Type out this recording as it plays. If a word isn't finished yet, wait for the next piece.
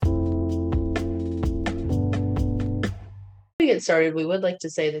get started, we would like to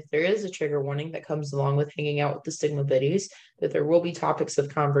say that there is a trigger warning that comes along with hanging out with the Stigma Biddies, that there will be topics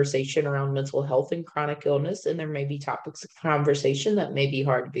of conversation around mental health and chronic illness, and there may be topics of conversation that may be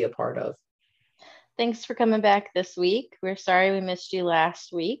hard to be a part of. Thanks for coming back this week. We're sorry we missed you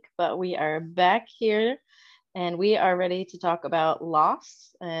last week, but we are back here and we are ready to talk about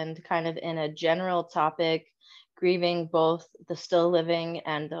loss and kind of in a general topic, grieving both the still living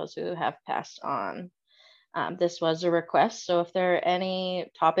and those who have passed on. This was a request, so if there are any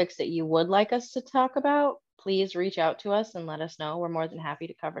topics that you would like us to talk about, please reach out to us and let us know. We're more than happy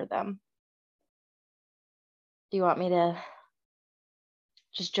to cover them. Do you want me to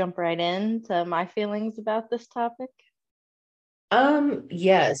just jump right into my feelings about this topic?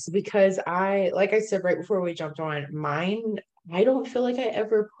 Yes, because like I said right before we jumped on, mine, I don't feel like I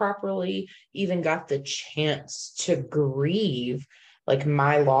ever properly even got the chance to grieve like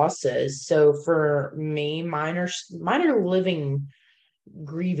my losses. So for me, mine are living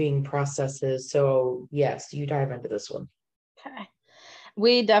grieving processes. So yes, you dive into this one. Okay.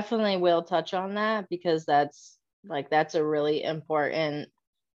 We definitely will touch on that because that's a really important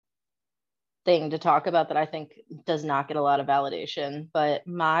thing to talk about that I think does not get a lot of validation. But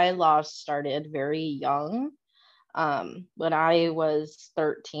my loss started very young. When I was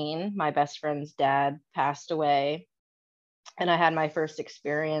 13, my best friend's dad passed away, and I had my first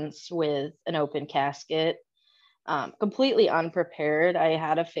experience with an open casket. Completely unprepared. I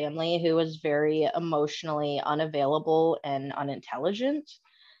had a family who was very emotionally unavailable and unintelligent.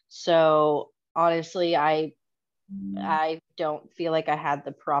 So honestly, I don't feel like I had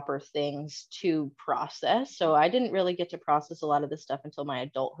the proper things to process. So I didn't really get to process a lot of this stuff until my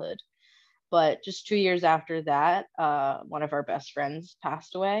adulthood. But just 2 years after that, one of our best friends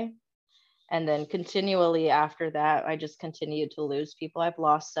passed away. And then continually after that, I just continued to lose people. I've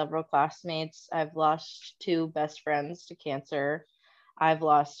lost several classmates. I've lost 2 best friends to cancer. I've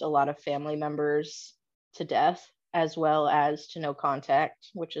lost a lot of family members to death, as well as to no contact,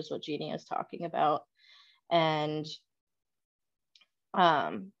 which is what Jeannie is talking about. And,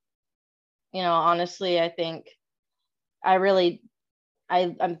 honestly, I think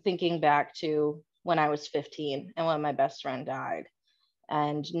I'm thinking back to when I was 15 and when my best friend died.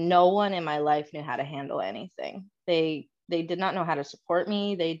 And no one in my life knew how to handle anything. They did not know how to support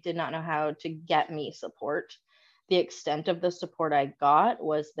me. They did not know how to get me support. The extent of the support I got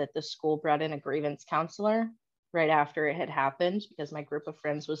was that the school brought in a grievance counselor right after it had happened because my group of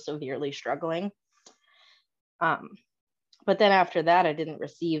friends was severely struggling. But then after that, I didn't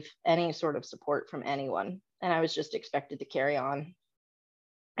receive any sort of support from anyone. And I was just expected to carry on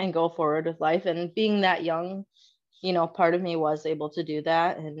and go forward with life. And being that young, part of me was able to do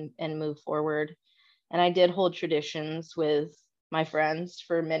that and move forward. And I did hold traditions with my friends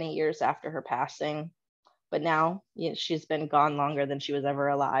for many years after her passing. But now she's been gone longer than she was ever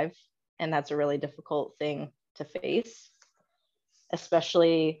alive. And that's a really difficult thing to face,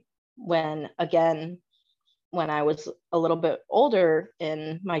 especially when I was a little bit older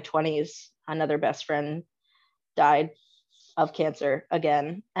in my 20s, another best friend died of cancer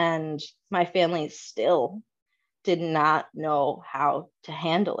again. And my family still did not know how to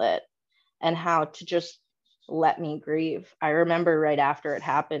handle it and how to just let me grieve. I remember right after it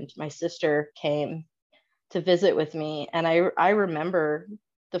happened, my sister came to visit with me, and I remember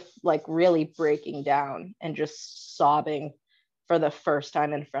really breaking down and just sobbing for the first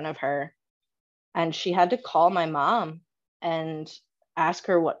time in front of her. And she had to call my mom and ask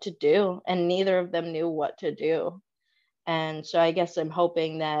her what to do, and neither of them knew what to do. And so I guess I'm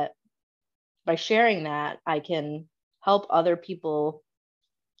hoping that by sharing that, I can help other people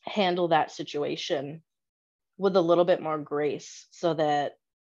handle that situation with a little bit more grace so that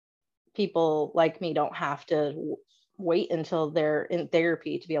people like me don't have to wait until they're in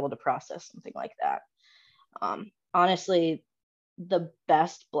therapy to be able to process something like that. Honestly, the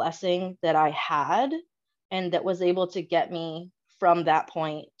best blessing that I had and that was able to get me from that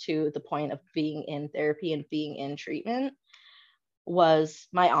point to the point of being in therapy and being in treatment was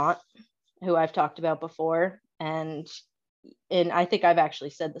my aunt, who I've talked about before. And I think I've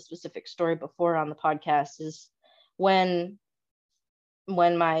actually said the specific story before on the podcast, is when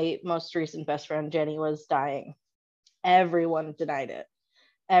my most recent best friend, Jenny, was dying, everyone denied it.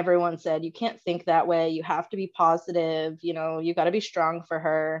 Everyone said, you can't think that way. You have to be positive. You got to be strong for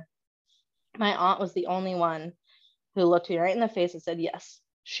her. My aunt was the only one who looked me right in the face and said, yes,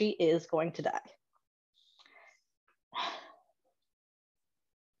 she is going to die.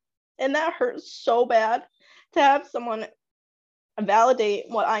 And that hurts so bad to have someone validate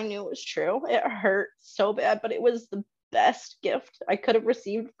what I knew was true. It hurt so bad, but it was the best gift I could have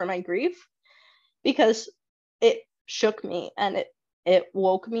received for my grief, because it shook me, and it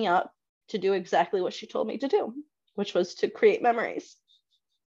woke me up to do exactly what she told me to do, which was to create memories.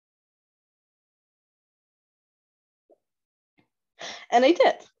 And I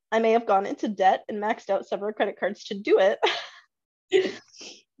did. I may have gone into debt and maxed out several credit cards to do it,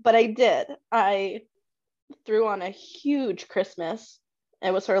 but I did. I threw on a huge Christmas.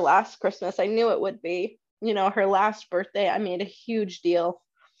 It was her last Christmas. I knew it would be. You know, her last birthday, I made a huge deal.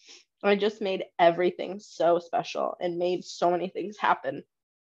 I just made everything so special and made so many things happen.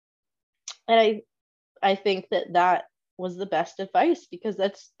 And I think that was the best advice, because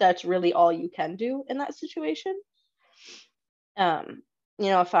that's really all you can do in that situation. You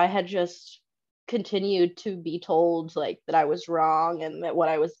know, if I had just continued to be told like that I was wrong and that what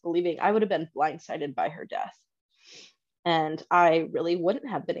I was believing, I would have been blindsided by her death. And I really wouldn't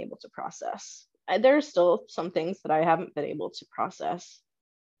have been able to process. There are still some things that I haven't been able to process,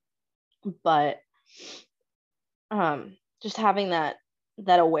 but just having that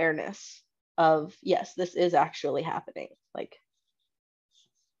awareness of, yes, this is actually happening. Like,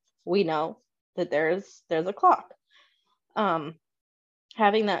 we know that there's a clock.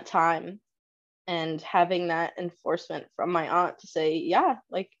 Having that time and having that enforcement from my aunt to say, yeah,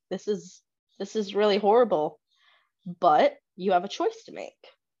 like this is really horrible, but you have a choice to make.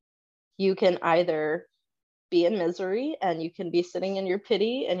 You can either be in misery and you can be sitting in your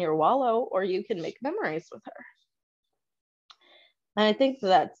pity and your wallow, or you can make memories with her. And I think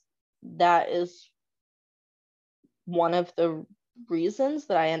that is one of the reasons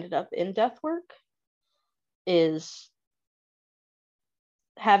that I ended up in death work, is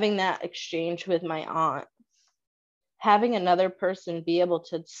having that exchange with my aunt, having another person be able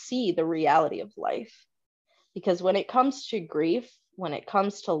to see the reality of life. Because when it comes to grief, when it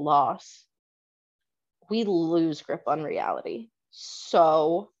comes to loss, we lose grip on reality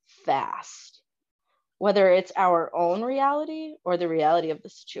so fast, whether it's our own reality or the reality of the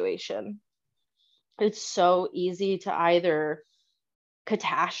situation. It's so easy to either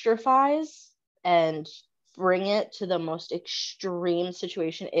catastrophize and bring it to the most extreme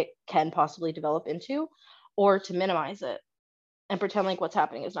situation it can possibly develop into, or to minimize it and pretend like what's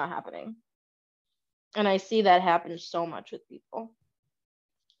happening is not happening. And I see that happen so much with people.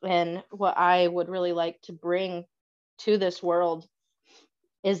 And what I would really like to bring to this world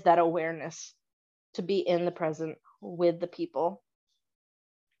is that awareness, to be in the present with the people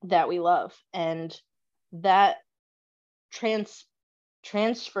that we love. And that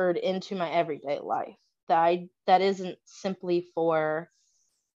transferred into my everyday life. That isn't simply for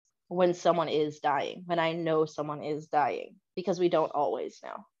when someone is dying, when I know someone is dying, because we don't always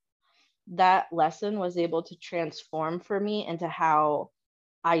know. That lesson was able to transform for me into how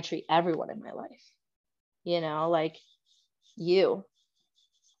I treat everyone in my life. You know, like you,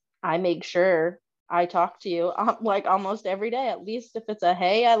 I make sure I talk to you like almost every day, at least if it's a,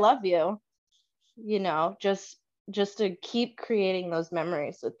 hey, I love you, you know, just to keep creating those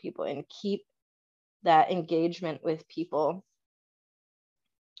memories with people and keep that engagement with people,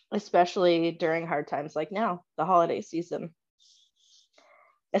 especially during hard times like now, the holiday season,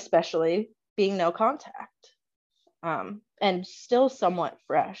 especially being no contact, and still somewhat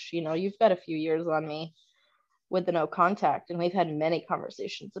fresh. You know, you've got a few years on me with the no contact, and we've had many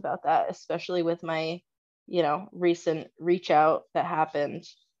conversations about that, especially with my, you know, recent reach out that happened.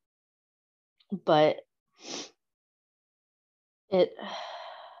 But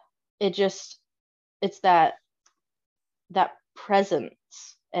it's that presence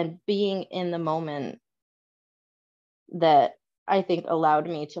and being in the moment that I think allowed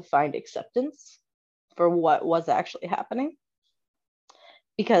me to find acceptance for what was actually happening,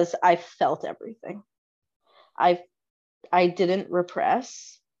 because I felt everything. I didn't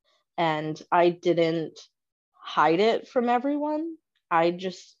repress, and I didn't hide it from everyone.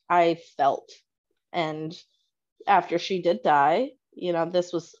 I felt. And after she did die, you know,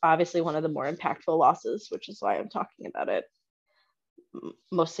 this was obviously one of the more impactful losses, which is why I'm talking about it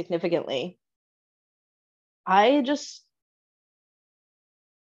most significantly. I just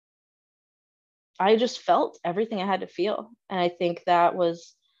felt everything I had to feel. And I think that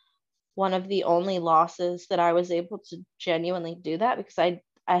was one of the only losses that I was able to genuinely do that, because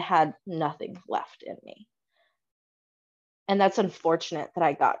I had nothing left in me. And that's unfortunate that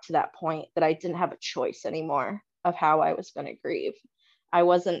I got to that point, that I didn't have a choice anymore of how I was going to grieve. I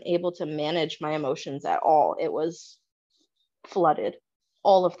wasn't able to manage my emotions at all. It was flooded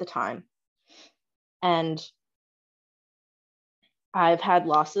all of the time. And I've had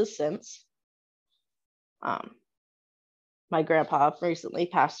losses since. My grandpa recently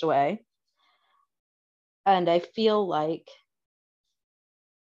passed away. And I feel like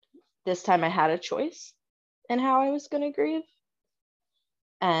this time I had a choice, in how I was going to grieve.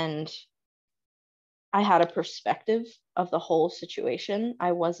 And I had a perspective of the whole situation.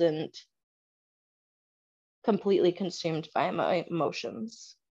 I wasn't completely consumed by my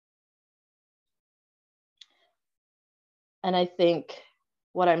emotions. And I think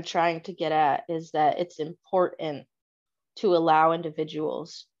what I'm trying to get at is that it's important to allow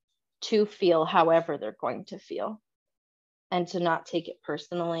individuals to feel however they're going to feel and to not take it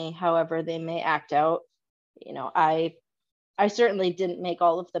personally, however they may act out. You know, I certainly didn't make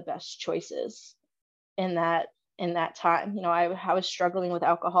all of the best choices in that time. You know, I was struggling with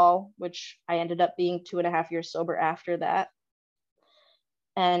alcohol, which I ended up being 2.5 years sober after that.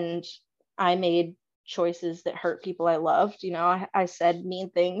 And I made choices that hurt people I loved. You know, I said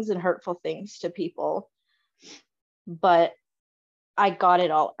mean things and hurtful things to people, but I got it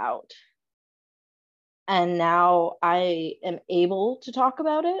all out. And now I am able to talk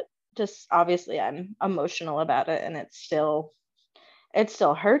about it. Just obviously I'm emotional about it, and it still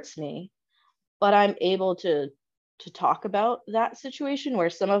hurts me, but I'm able to talk about that situation, where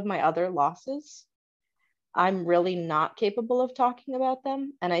some of my other losses, I'm really not capable of talking about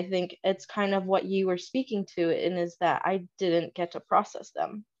them. And I think it's kind of what you were speaking to, and is that I didn't get to process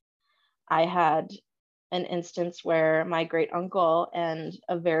them. I had an instance where my great uncle and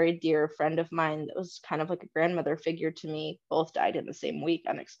a very dear friend of mine that was kind of like a grandmother figure to me both died in the same week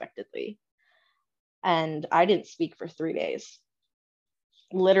unexpectedly. And I didn't speak for 3 days.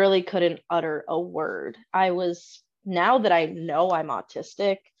 Literally couldn't utter a word. Now that I know I'm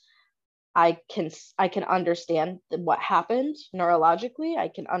autistic, I can understand what happened neurologically. I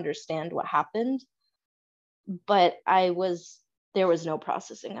can understand what happened, but there was no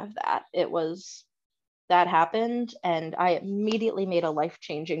processing of that. That happened, and I immediately made a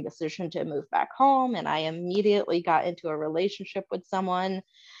life-changing decision to move back home, and I immediately got into a relationship with someone,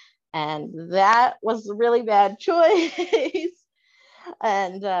 and that was a really bad choice.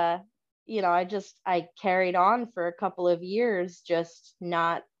 And you know, I carried on for a couple of years, just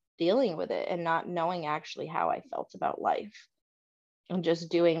not dealing with it and not knowing actually how I felt about life, and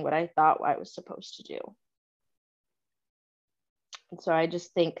just doing what I thought I was supposed to do. And so I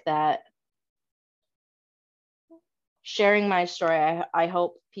just think that sharing my story, I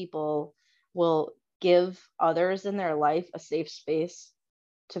hope people will give others in their life a safe space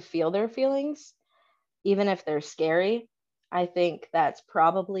to feel their feelings, even if they're scary. I think that's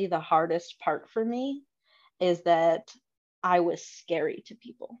probably the hardest part for me, is that I was scary to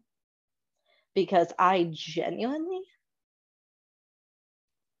people, because I genuinely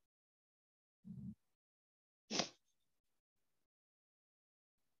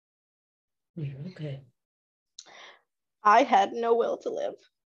Okay. I had no will to live.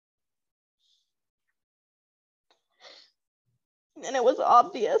 And it was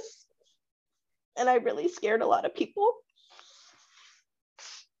obvious. And I really scared a lot of people.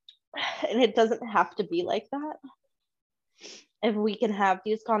 And it doesn't have to be like that. If we can have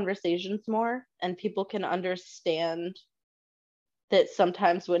these conversations more, and people can understand that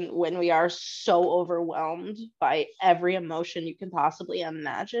sometimes when we are so overwhelmed by every emotion you can possibly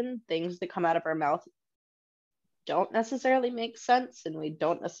imagine, things that come out of our mouth don't necessarily make sense, and we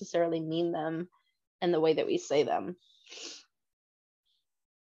don't necessarily mean them in the way that we say them.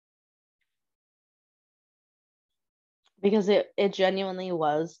 Because it genuinely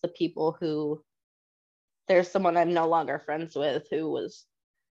was the people who, there's someone I'm no longer friends with who was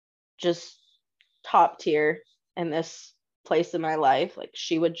just top tier in this place in my life. Like,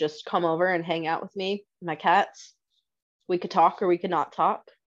 she would just come over and hang out with me, my cats. We could talk or we could not talk.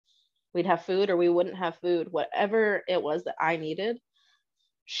 We'd have food or we wouldn't have food. Whatever it was that I needed,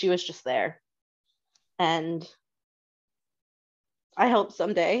 she was just there. And I hope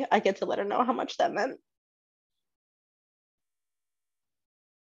someday I get to let her know how much that meant.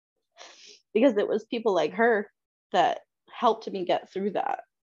 Because it was people like her that helped me get through that.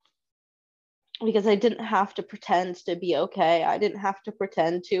 Because I didn't have to pretend to be okay. I didn't have to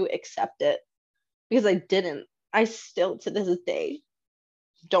pretend to accept it, because I didn't. I still, to this day,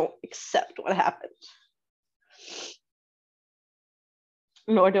 don't accept what happened.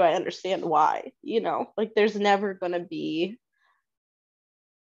 Nor do I understand why. You know, like, there's never going to be,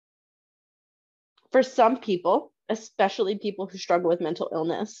 for some people, especially people who struggle with mental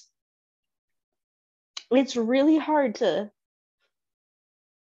illness, it's really hard to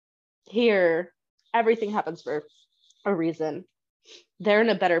hear everything happens for a reason. They're in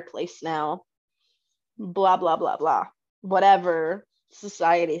a better place now. Blah, blah, blah, blah. Whatever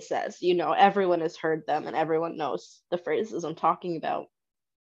society says, you know, everyone has heard them and everyone knows the phrases I'm talking about.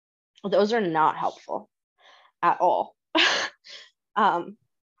 Those are not helpful at all.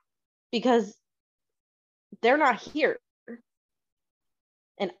 Because they're not here.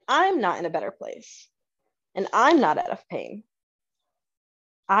 And I'm not in a better place. And I'm not out of pain.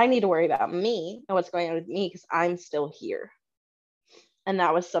 I need to worry about me and what's going on with me because I'm still here. And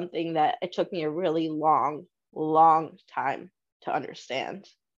that was something that it took me a really long time to understand,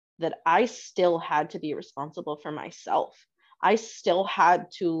 that I still had to be responsible for myself. I still had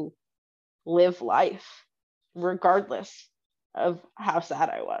to live life regardless of how sad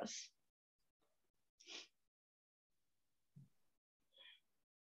I was.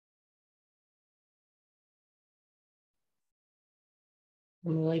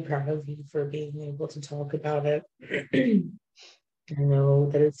 I'm really proud of you for being able to talk about it. I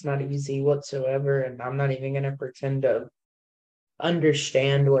know that it's not easy whatsoever, and I'm not even going to pretend to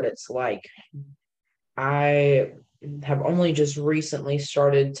understand what it's like. I have only just recently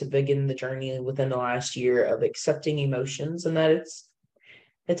started to begin the journey within the last year of accepting emotions, and that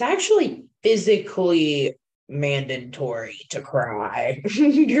it's actually physically mandatory to cry.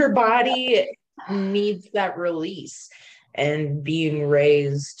 Your body needs that release. And being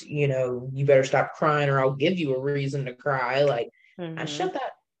raised, you better stop crying or I'll give you a reason to cry. Like, I shut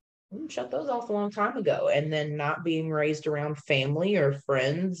those off a long time ago. And then not being raised around family or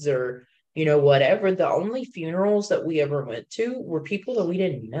friends or, whatever. The only funerals that we ever went to were people that we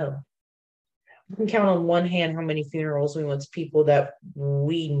didn't know. I can count on one hand how many funerals we went to people that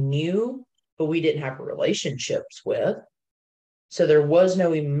we knew, but we didn't have relationships with. So there was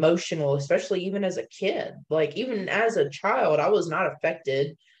no emotional, especially even as a kid. Like even as a child, I was not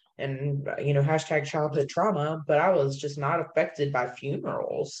affected and hashtag childhood trauma, but I was just not affected by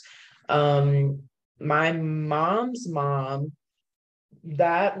funerals. My mom's mom,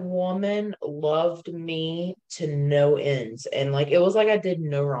 that woman loved me to no ends. And like it was like I did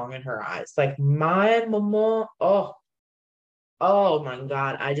no wrong in her eyes. Like my mama, oh my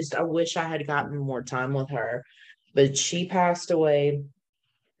God. I wish I had gotten more time with her. But she passed away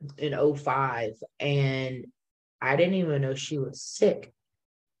in '05, and I didn't even know she was sick.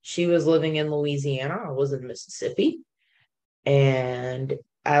 She was living in Louisiana. I was in Mississippi. And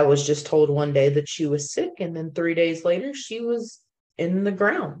I was just told one day that she was sick. And then 3 days later, she was in the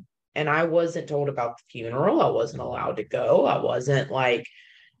ground. And I wasn't told about the funeral. I wasn't allowed to go. I wasn't like,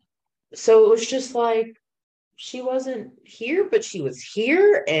 so it was just like, she wasn't here, but she was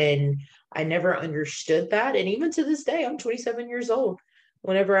here. And I never understood that. And even to this day, I'm 27 years old.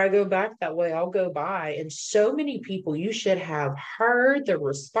 Whenever I go back that way, I'll go by. And so many people, you should have heard the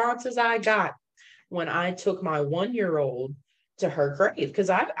responses I got when I took my 1 year old to her grave. Because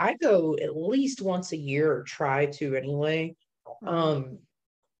I go at least once a year or try to anyway. Um,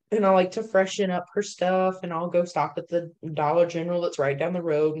 and I like to freshen up her stuff, and I'll go stop at the Dollar General that's right down the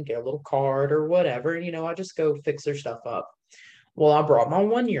road and get a little card or whatever. I just go fix her stuff up. Well, I brought my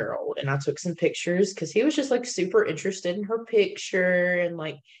 1 year old and I took some pictures because he was just like super interested in her picture, and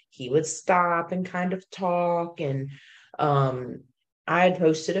like he would stop and kind of talk. And I had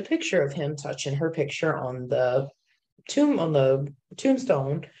posted a picture of him touching her picture on the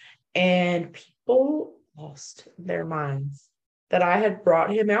tombstone, and people lost their minds that I had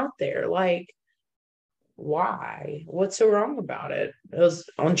brought him out there. Like, why? What's so wrong about it? It was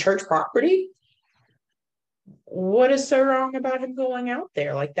on church property. What is so wrong about him going out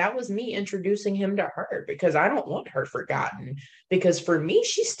there? Like, that was me introducing him to her because I don't want her forgotten. Because for me,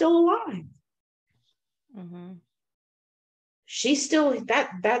 she's still alive. Mm-hmm. She's still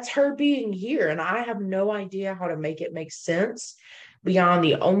that's her being here. And I have no idea how to make it make sense beyond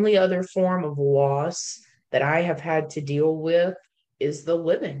the only other form of loss that I have had to deal with is the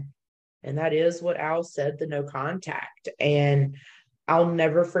living. And that is what Al said, the no contact. And I'll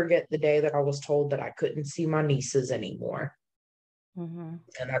never forget the day that I was told that I couldn't see my nieces anymore. Mm-hmm.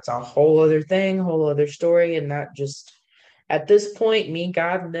 And that's a whole other thing, whole other story. And that just, at this point, me,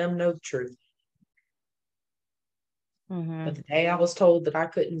 God, and them know the truth. Mm-hmm. But the day I was told that I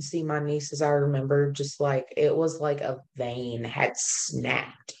couldn't see my nieces, I remember just like it was like a vein had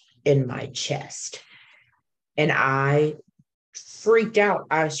snapped in my chest. And I freaked out.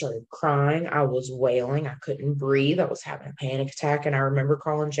 I started crying. I was wailing. I couldn't breathe. I was having a panic attack. And I remember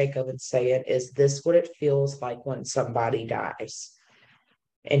calling Jacob and saying, "Is this what it feels like when somebody dies?"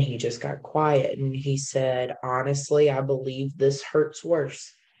 And he just got quiet. And he said, "Honestly, I believe this hurts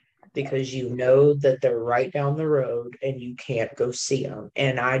worse because you know that they're right down the road and you can't go see them."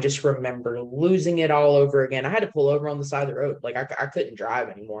 And I just remember losing it all over again. I had to pull over on the side of the road. Like I couldn't drive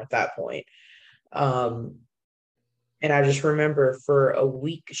anymore at that point. And I just remember for a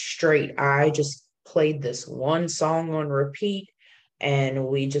week straight, I just played this one song on repeat. And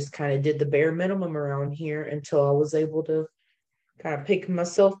we just kind of did the bare minimum around here until I was able to kind of pick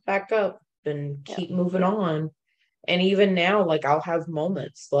myself back up. and Yeah. keep moving on. And even now, like I'll have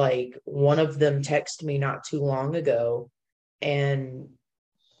moments like one of them texted me not too long ago, and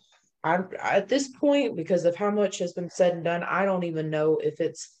I'm at this point, because of how much has been said and done, I don't even know if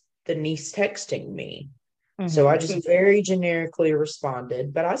it's the niece texting me. So I Mm-hmm. just very generically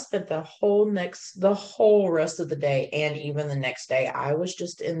responded, but I spent the whole rest of the day and even the next day, I was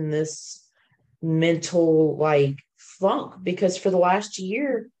just in this mental like funk because for the last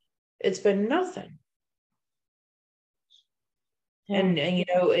year, it's been nothing. Yeah. And you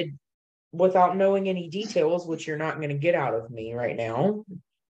know, it without knowing any details, which you're not going to get out of me right now,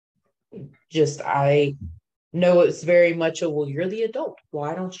 just I know it's very much a well, you're the adult.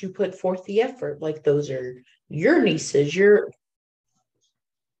 Why don't you put forth the effort? Like those are your nieces, you're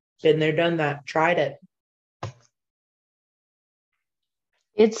been there, done that, tried it.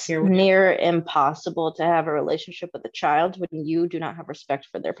 It's Here we are. near impossible to have a relationship with a child when you do not have respect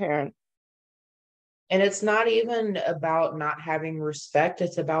for their parent. And it's not even about not having respect.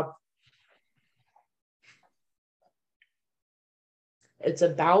 It's about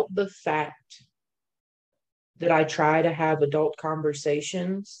the fact that I try to have adult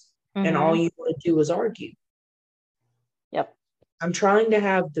conversations and all Mm-hmm. you want to do is argue. Yep. I'm trying to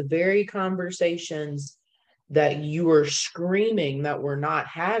have the very conversations that you are screaming that we're not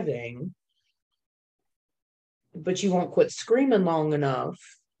having, but you won't quit screaming long enough.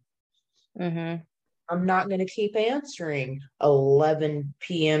 Mm-hmm. I'm not going to keep answering 11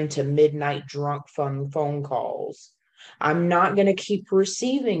 p.m. to midnight drunk phone calls. I'm not going to keep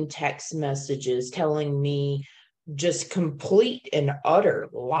receiving text messages telling me just complete and utter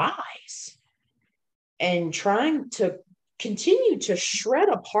lies and trying to continue to shred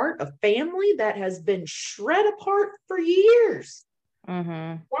apart a family that has been shred apart for years.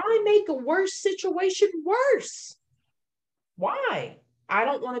 Mm-hmm. Why make a worse situation worse? Why? I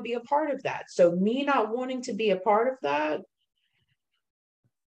don't want to be a part of that. So me not wanting to be a part of that,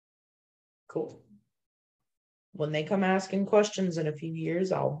 cool. When they come asking questions in a few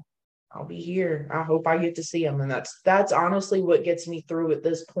years, I'll be here. I hope I get to see them. And that's honestly what gets me through at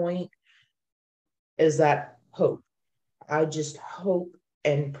this point is that hope. I just hope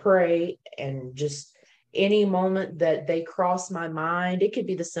and pray and just any moment that they cross my mind, it could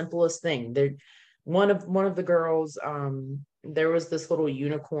be the simplest thing. There one of the girls, there was this little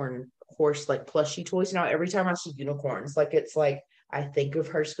unicorn horse like plushie toys. Now every time I see unicorns, like it's like I think of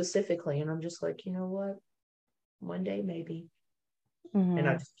her specifically, and I'm just like, you know what? One day maybe. And I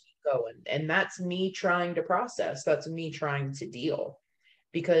Mm-hmm. just keep going. And that's me trying to process. That's me trying to deal.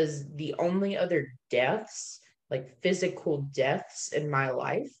 Because the only other deaths, like physical deaths in my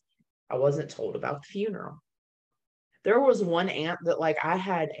life, I wasn't told about the funeral. There was one aunt that like I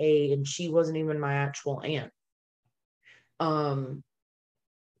had and she wasn't even my actual aunt. Um,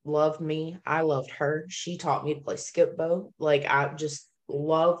 Loved me. I loved her. She taught me to play skip bow. Like I just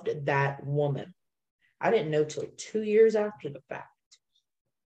loved that woman. I didn't know till 2 years after the fact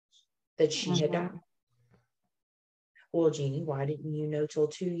that she had died. Mm-hmm. Well, Jeannie, why didn't you know till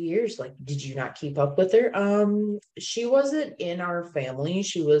 2 years? Like, did you not keep up with her? She wasn't in our family.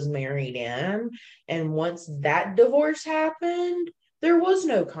 She was married in. And once that divorce happened, there was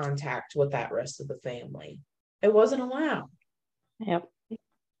no contact with that rest of the family. It wasn't allowed. Yep.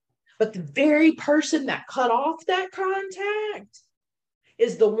 But the very person that cut off that contact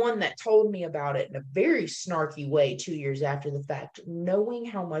is the one that told me about it in a very snarky way 2 years after the fact, knowing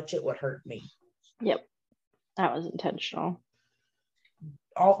how much it would hurt me. Yep. That was intentional.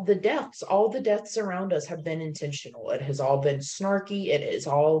 All the deaths around us have been intentional. It has all been snarky. It has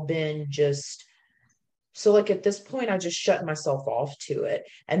all been just so like at this point, I just shut myself off to it.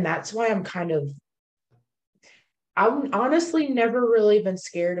 And that's why I'm honestly never really been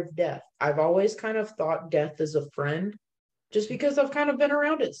scared of death. I've always kind of thought death is a friend just because I've kind of been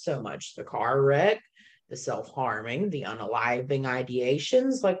around it so much. The car wreck, the self-harming, the unaliving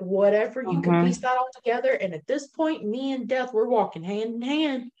ideations, like whatever, you can piece Mm-hmm. that all together. And at this point, me and death, we're walking hand in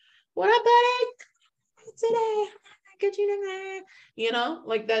hand. What up, buddy? Today, good you know,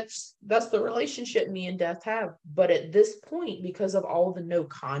 like that's the relationship me and death have. But at this point, because of all the no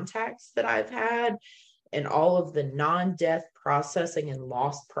contacts that I've had and all of the non-death processing and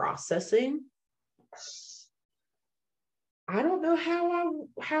loss processing, I don't know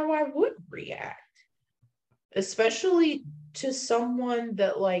how I would react, especially to someone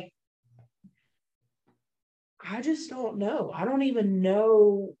that like I just don't know. I don't even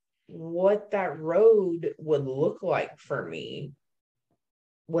know what that road would look like for me.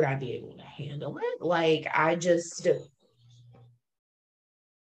 Would I be able to handle it? Like I just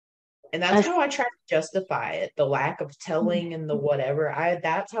And that's how I try to justify it. The lack of telling and the whatever.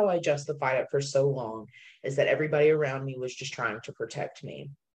 That's how I justified it for so long, is that everybody around me was just trying to protect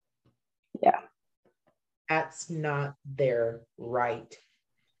me. Yeah. That's not their right.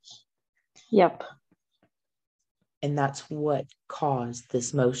 Yep. And that's what caused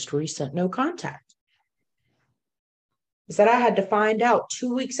this most recent no contact. Is that I had to find out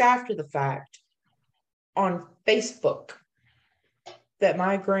 2 weeks after the fact on Facebook that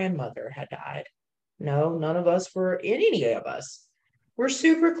my grandmother had died. No, none of us were, any of us. We're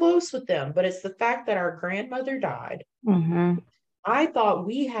super close with them, but it's the fact that our grandmother died. Mm-hmm. I thought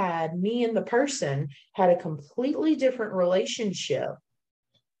me and the person had a completely different relationship.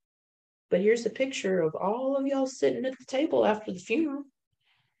 But here's a picture of all of y'all sitting at the table after the funeral.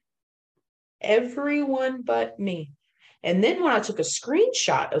 Everyone but me. And then when I took a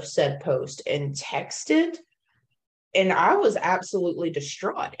screenshot of said post and texted, and I was absolutely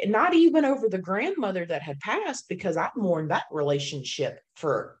distraught, and not even over the grandmother that had passed, because I mourned that relationship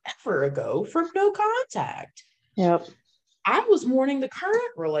forever ago from no contact. Yep. I was mourning the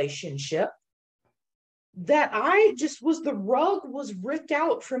current relationship that the rug was ripped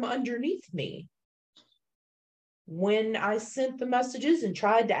out from underneath me. When I sent the messages and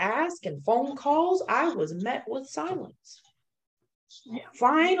tried to ask and phone calls, I was met with silence. Yeah.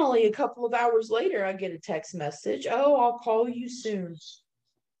 Finally, a couple of hours later, I get a text message. Oh, I'll call you soon.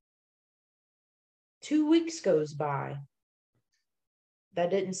 2 weeks goes by. That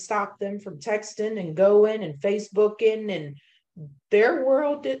didn't stop them from texting and going and Facebooking, and their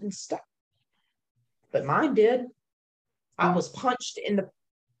world didn't stop. But mine did. I was punched in the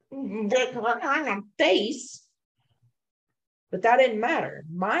face, but that didn't matter.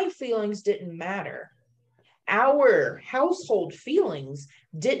 My feelings didn't matter. Our household feelings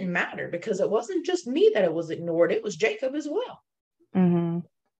didn't matter, because it wasn't just me that it was ignored. It was Jacob as well. Mm-hmm.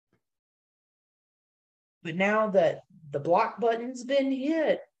 But now that the block button's been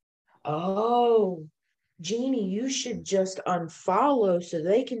hit, oh, Jeannie, you should just unfollow so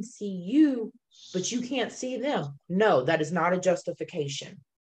they can see you, but you can't see them. No, that is not a justification.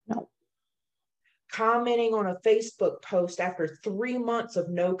 No. Commenting on a Facebook post after 3 months of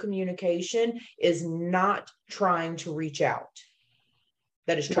no communication is not trying to reach out.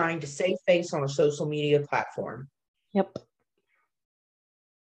 That is trying to save face on a social media platform. Yep.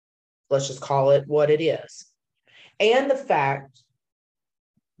 Let's just call it what it is. And the fact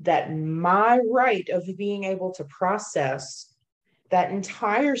that my right of being able to process that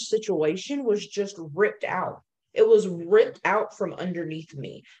entire situation was just ripped out. It was ripped out from underneath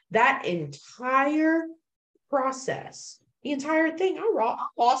me. That entire process, the entire thing, I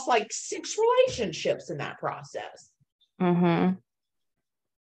lost like 6 relationships in that process. Mm-hmm.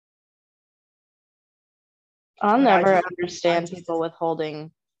 I'll never understand people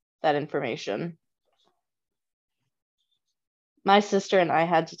withholding that information. My sister and I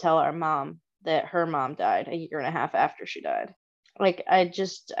had to tell our mom that her mom died a year and a half after she died. Like, I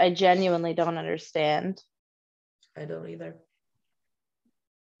genuinely don't understand. I don't either.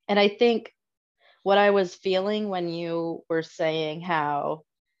 And I think what I was feeling when you were saying how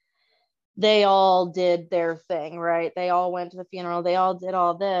they all did their thing, right? They all went to the funeral, they all did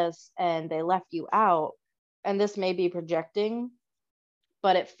all this, and they left you out. And this may be projecting,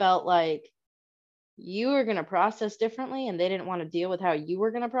 but it felt like you were going to process differently, and they didn't want to deal with how you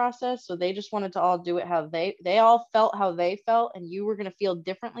were going to process. So they just wanted to all do it how they all felt how they felt, and you were going to feel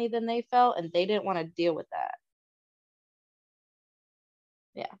differently than they felt, and they didn't want to deal with that.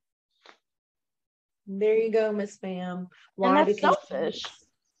 Yeah. There you go, Miss Ma'am. Why? And that's selfish.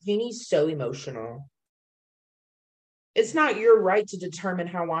 Jeannie's so emotional. It's not your right to determine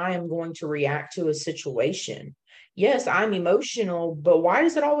how I am going to react to a situation. Yes, I'm emotional, but why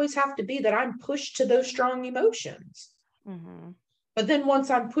does it always have to be that I'm pushed to those strong emotions? Mm-hmm. But then once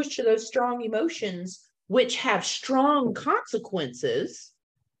I'm pushed to those strong emotions, which have strong consequences,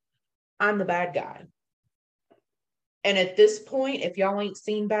 I'm the bad guy. And at this point, if y'all ain't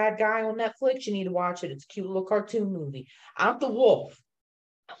seen Bad Guy on Netflix, you need to watch it. It's a cute little cartoon movie. I'm the wolf.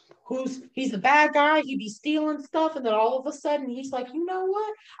 He's the bad guy. He be stealing stuff, and then all of a sudden he's like, you know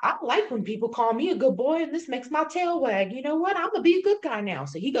what? I like when people call me a good boy, and this makes my tail wag. You know what? I'm gonna be a good guy now.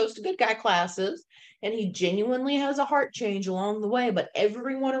 So he goes to good guy classes, and he genuinely has a heart change along the way, but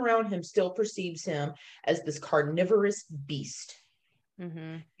everyone around him still perceives him as this carnivorous beast.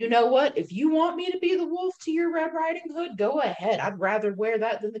 Mm-hmm. You know what? If you want me to be the wolf to your Red Riding Hood, go ahead. I'd rather wear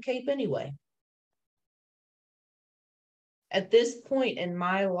that than the cape anyway. At this point in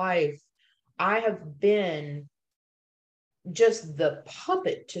my life, I have been just the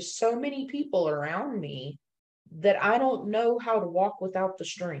puppet to so many people around me that I don't know how to walk without the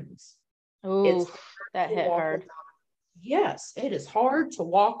strings. Ooh, It's hard that to hit walk hard. without, yes, it is hard to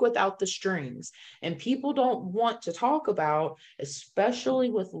walk without the strings. And people don't want to talk about, especially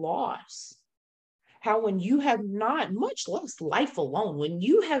with loss, how when you have not, much less life alone, when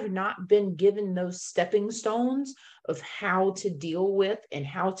you have not been given those stepping stones of how to deal with and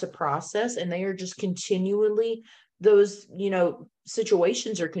how to process, and they are just continually, those,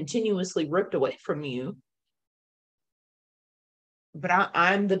 situations are continuously ripped away from you. But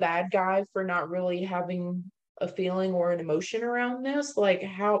I'm the bad guy for not really having a feeling or an emotion around this. Like,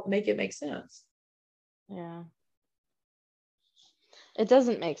 how make it make sense? Yeah. It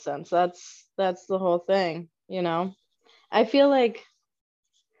doesn't make sense. That's the whole thing, you know. I feel like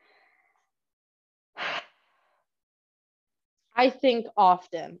I think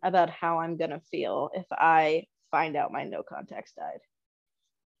often about how I'm going to feel if I find out my no contacts died.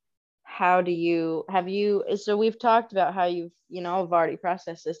 How do you have you so we've talked about how you've, have already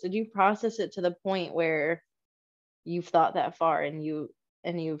processed this. Did you process it to the point where you've thought that far and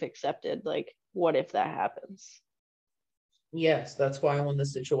you've accepted, like, what if that happens? Yes, that's why on the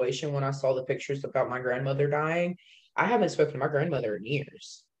situation when I saw the pictures about my grandmother dying, I haven't spoken to my grandmother in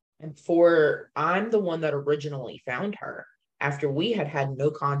years. And for I'm the one that originally found her after we had had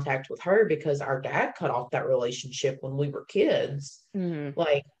no contact with her because our dad cut off that relationship when we were kids. Mm-hmm.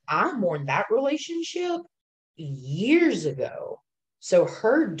 Like, I mourned that relationship years ago. So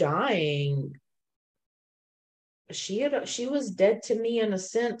her dying, she was dead to me in a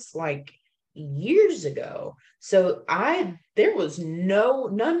sense, like, years ago. So I there was no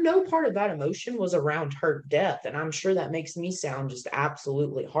part of that emotion was around her death, and I'm sure that makes me sound just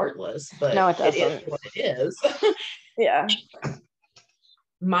absolutely heartless, but No, it it is doesn't. what it is. Yeah.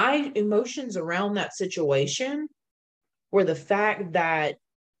 My emotions around that situation were the fact that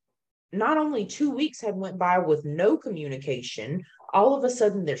not only 2 weeks had went by with no communication, all of a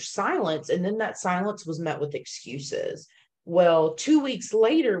sudden there's silence, and then that silence was met with excuses. Well, 2 weeks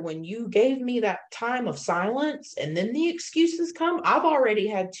later, when you gave me that time of silence and then the excuses come, I've already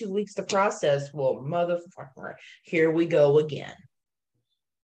had 2 weeks to process. Well, motherfucker, here we go again.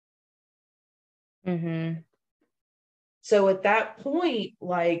 Mm-hmm. So at that point,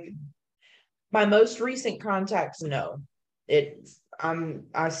 like, my most recent contacts, no.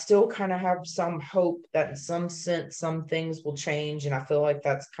 I still kind of have some hope that in some sense some things will change, and I feel like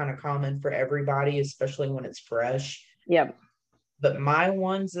that's kind of common for everybody, especially when it's fresh. Yep. But my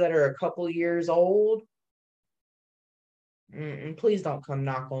ones that are a couple years old, please don't come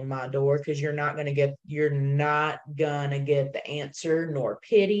knock on my door, because you're not gonna get the answer nor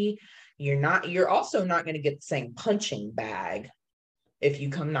pity. You're also not gonna get the same punching bag if you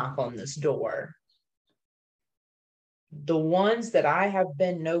come knock on this door. The ones that I have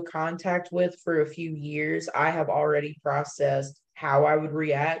been no contact with for a few years, I have already processed how I would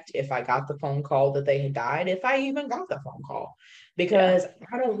react if I got the phone call that they had died, if I even got the phone call, Yeah. because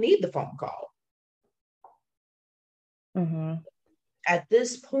I don't need the phone call. Mm-hmm. At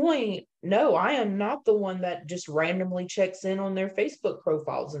this point, no, I am not the one that just randomly checks in on their Facebook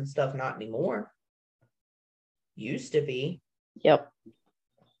profiles and stuff. Not anymore. Used to be. Yep.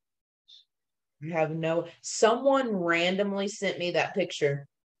 I have no, someone randomly sent me that picture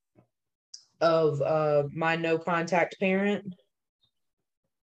of my no contact parent.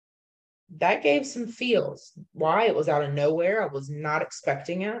 That gave some feels. Why? It was out of nowhere. I was not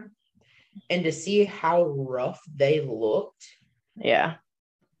expecting it. And to see how rough they looked Yeah.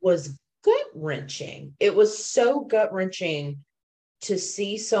 was gut wrenching. It was so gut wrenching to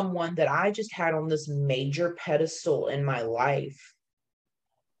see someone that I just had on this major pedestal in my life,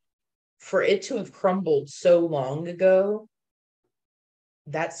 for it to have crumbled so long ago.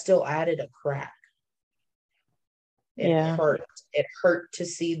 That still added a crack. It Yeah. hurt. It hurt to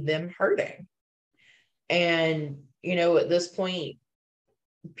see them hurting. And, at this point,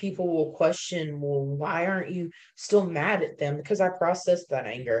 people will question, well, why aren't you still mad at them? Because I processed that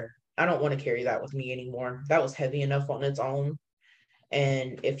anger. I don't want to carry that with me anymore. That was heavy enough on its own.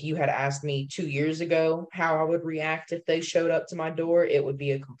 And if you had asked me 2 years ago how I would react if they showed up to my door, it would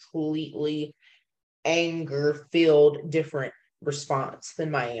be a completely anger filled different response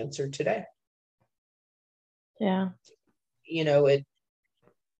than my answer today. Yeah. It,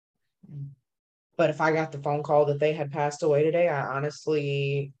 but if I got the phone call that they had passed away today,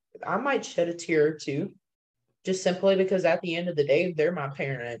 I might shed a tear or two, just simply because at the end of the day, they're my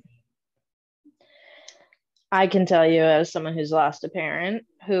parent. I can tell you, as someone who's lost a parent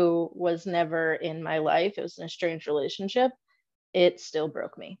who was never in my life, it was an estranged relationship, it still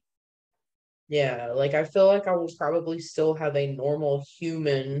broke me. Yeah, like, I feel like I will probably still have a normal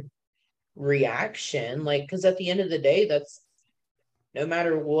human reaction, like, because at the end of the day, no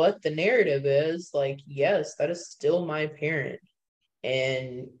matter what the narrative is, like, yes, that is still my parent.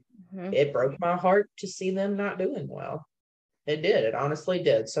 And it broke my heart to see them not doing well. It did. It honestly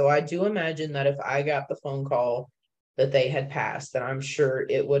did. So I do imagine that if I got the phone call that they had passed, then I'm sure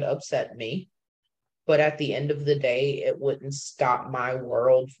it would upset me. But at the end of the day, it wouldn't stop my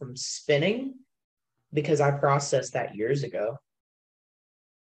world from spinning because I processed that years ago.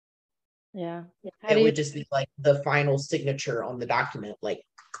 Yeah. How It do you, would just be like the final signature on the document, like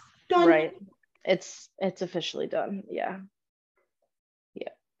done. right. It's officially done. Yeah. Yeah.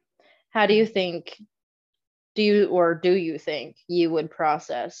 How do you think, do you think you would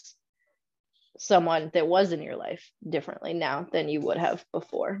process someone that was in your life differently now than you would have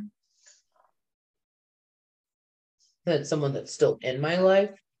before? That someone that's still in my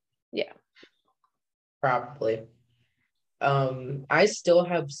life, Yeah. probably. I still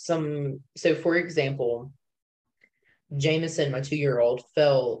have some. So, for example, Jameson, my 2 year old,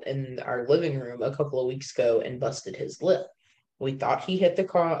 fell in our living room a couple of weeks ago and busted his lip. We thought he hit the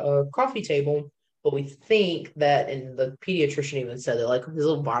coffee table, but we think that, and the pediatrician even said that, like his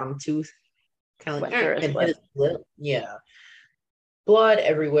little bottom tooth kind of Went like through his and hit lip. his lip. Yeah, blood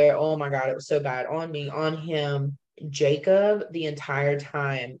everywhere. Oh my God, it was so bad on me, on him. Jacob, the entire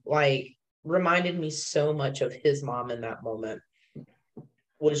time, like, reminded me so much of his mom in that moment.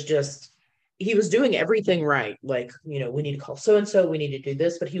 Was just, he was doing everything right. Like, we need to call so and so, we need to do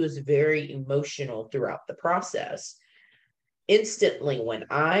this, but he was very emotional throughout the process. Instantly, when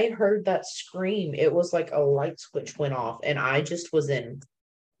I heard that scream, it was like a light switch went off, and I just was in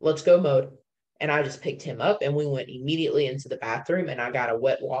let's go mode. And I just picked him up and we went immediately into the bathroom, and I got a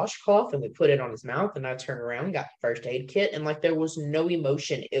wet washcloth and we put it on his mouth, and I turned around and got the first aid kit. And like, there was no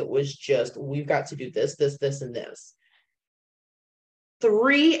emotion. It was just, we've got to do this, this, this, and this.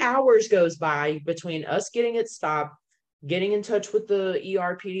 3 hours goes by between us getting it stopped, getting in touch with the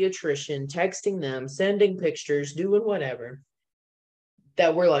ER pediatrician, texting them, sending pictures, doing whatever,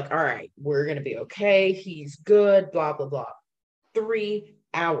 that we're like, all right, we're going to be okay. He's good, blah, blah, blah. 3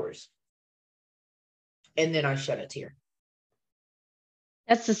 hours. And then I shed a tear.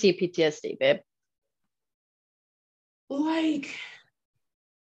 That's the CPTSD, babe. Like,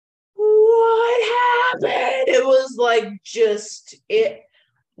 what happened? It was like, just it.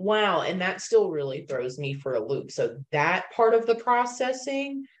 Wow. And that still really throws me for a loop. So that part of the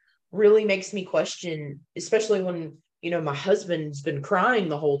processing really makes me question, especially when, my husband's been crying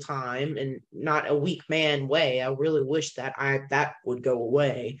the whole time, and not a weak man way. I really wish that that would go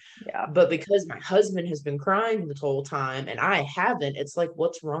away. Yeah. But because my husband has been crying the whole time and I haven't, it's like,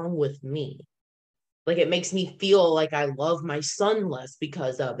 what's wrong with me? Like, it makes me feel like I love my son less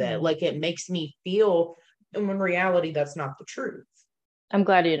because of it. Like, it makes me feel, and when in reality, that's not the truth. I'm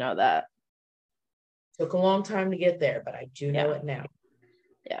glad you know that. Took a long time to get there, but I do know it now.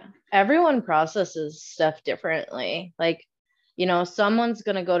 Yeah. Everyone processes stuff differently. Like, someone's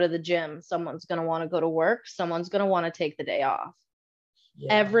going to go to the gym, someone's going to want to go to work, someone's going to want to take the day off.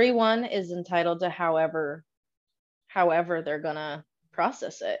 Yeah. Everyone is entitled to however they're going to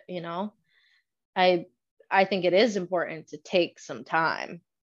process it, I think it is important to take some time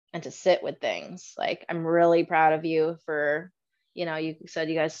and to sit with things. Like, I'm really proud of you for, you said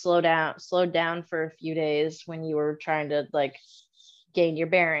you guys slowed down for a few days when you were trying to, like, gain your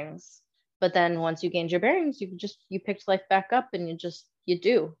bearings. But then once you gained your bearings, you picked life back up, and you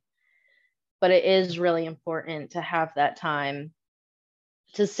do. But it is really important to have that time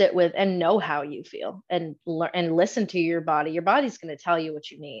to sit with and know how you feel, and listen to your body. Your body's going to tell you what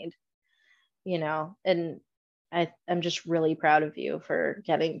you need, and I'm just really proud of you for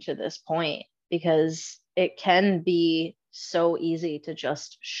getting to this point, because it can be so easy to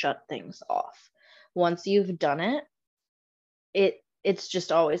just shut things off. Once you've done it's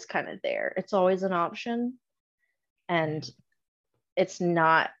just always kind of there. It's always an option, and it's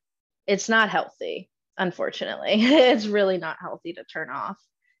not healthy, unfortunately. It's really not healthy to turn off.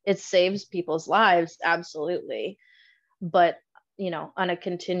 It saves people's lives, absolutely, but on a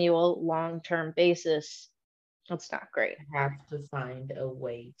continual long-term basis, it's not great. You have to find a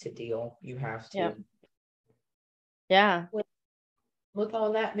way to deal. You have to. Yeah. With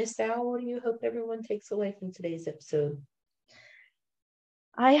all that, Miss Al, what do you hope everyone takes away from today's episode?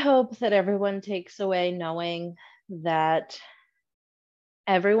 I hope that everyone takes away knowing that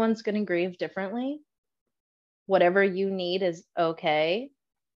everyone's going to grieve differently. Whatever you need is okay.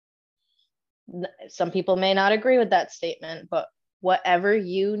 Some people may not agree with that statement, but whatever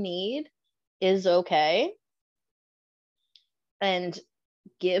you need is okay. And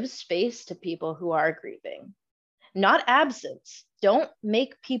give space to people who are grieving, not absence. Don't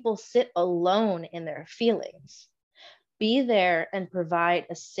make people sit alone in their feelings, be there and provide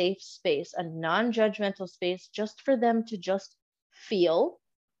a safe space, a non-judgmental space, just for them to just feel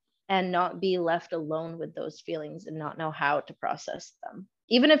and not be left alone with those feelings and not know how to process them.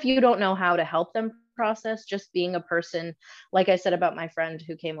 Even if you don't know how to help them process, just being a person, like I said about my friend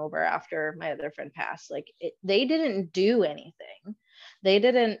who came over after my other friend passed, like they didn't do anything. They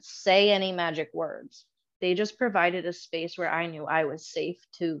didn't say any magic words. They just provided a space where I knew I was safe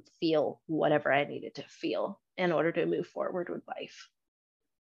to feel whatever I needed to feel in order to move forward with life.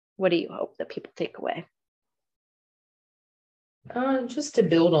 What do you hope that people take away? Just to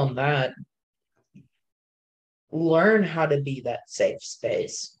build on that, learn how to be that safe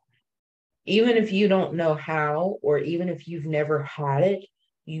space. Even if you don't know how, or even if you've never had it,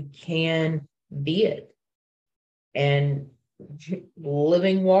 you can be it. And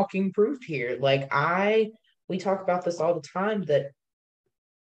living, walking proof here. Like we talk about this all the time, that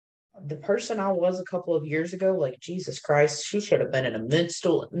the person I was a couple of years ago, like Jesus Christ, she should have been in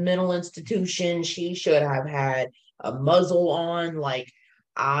a mental institution. She should have had a muzzle on. Like,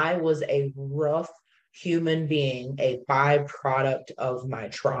 I was a rough human being, a byproduct of my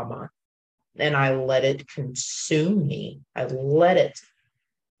trauma. And I let it consume me. I let it.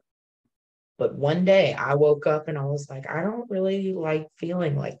 But one day I woke up and I was like, I don't really like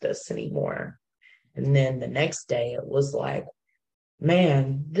feeling like this anymore. And then the next day it was like,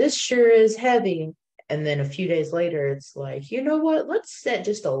 man, this sure is heavy. And then a few days later, it's like, you know what? Let's set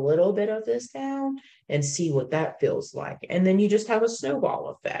just a little bit of this down and see what that feels like. And then you just have a snowball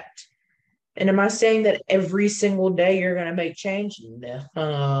effect. And am I saying that every single day you're going to make change? No,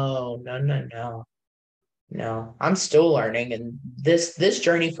 no, no, no. No, I'm still learning. And this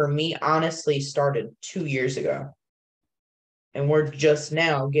journey for me honestly started 2 years ago. And we're just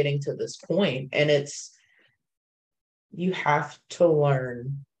now getting to this point. And you have to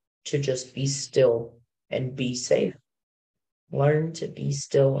learn to just be still and be safe. Learn to be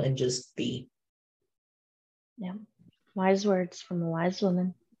still and just be. Yeah. Wise words from a wise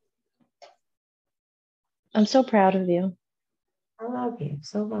woman. I'm so proud of you. I love you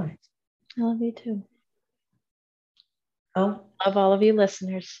so much. I love you too. Oh, Love all of you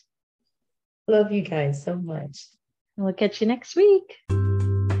listeners. love you guys so much. We'll catch you next week.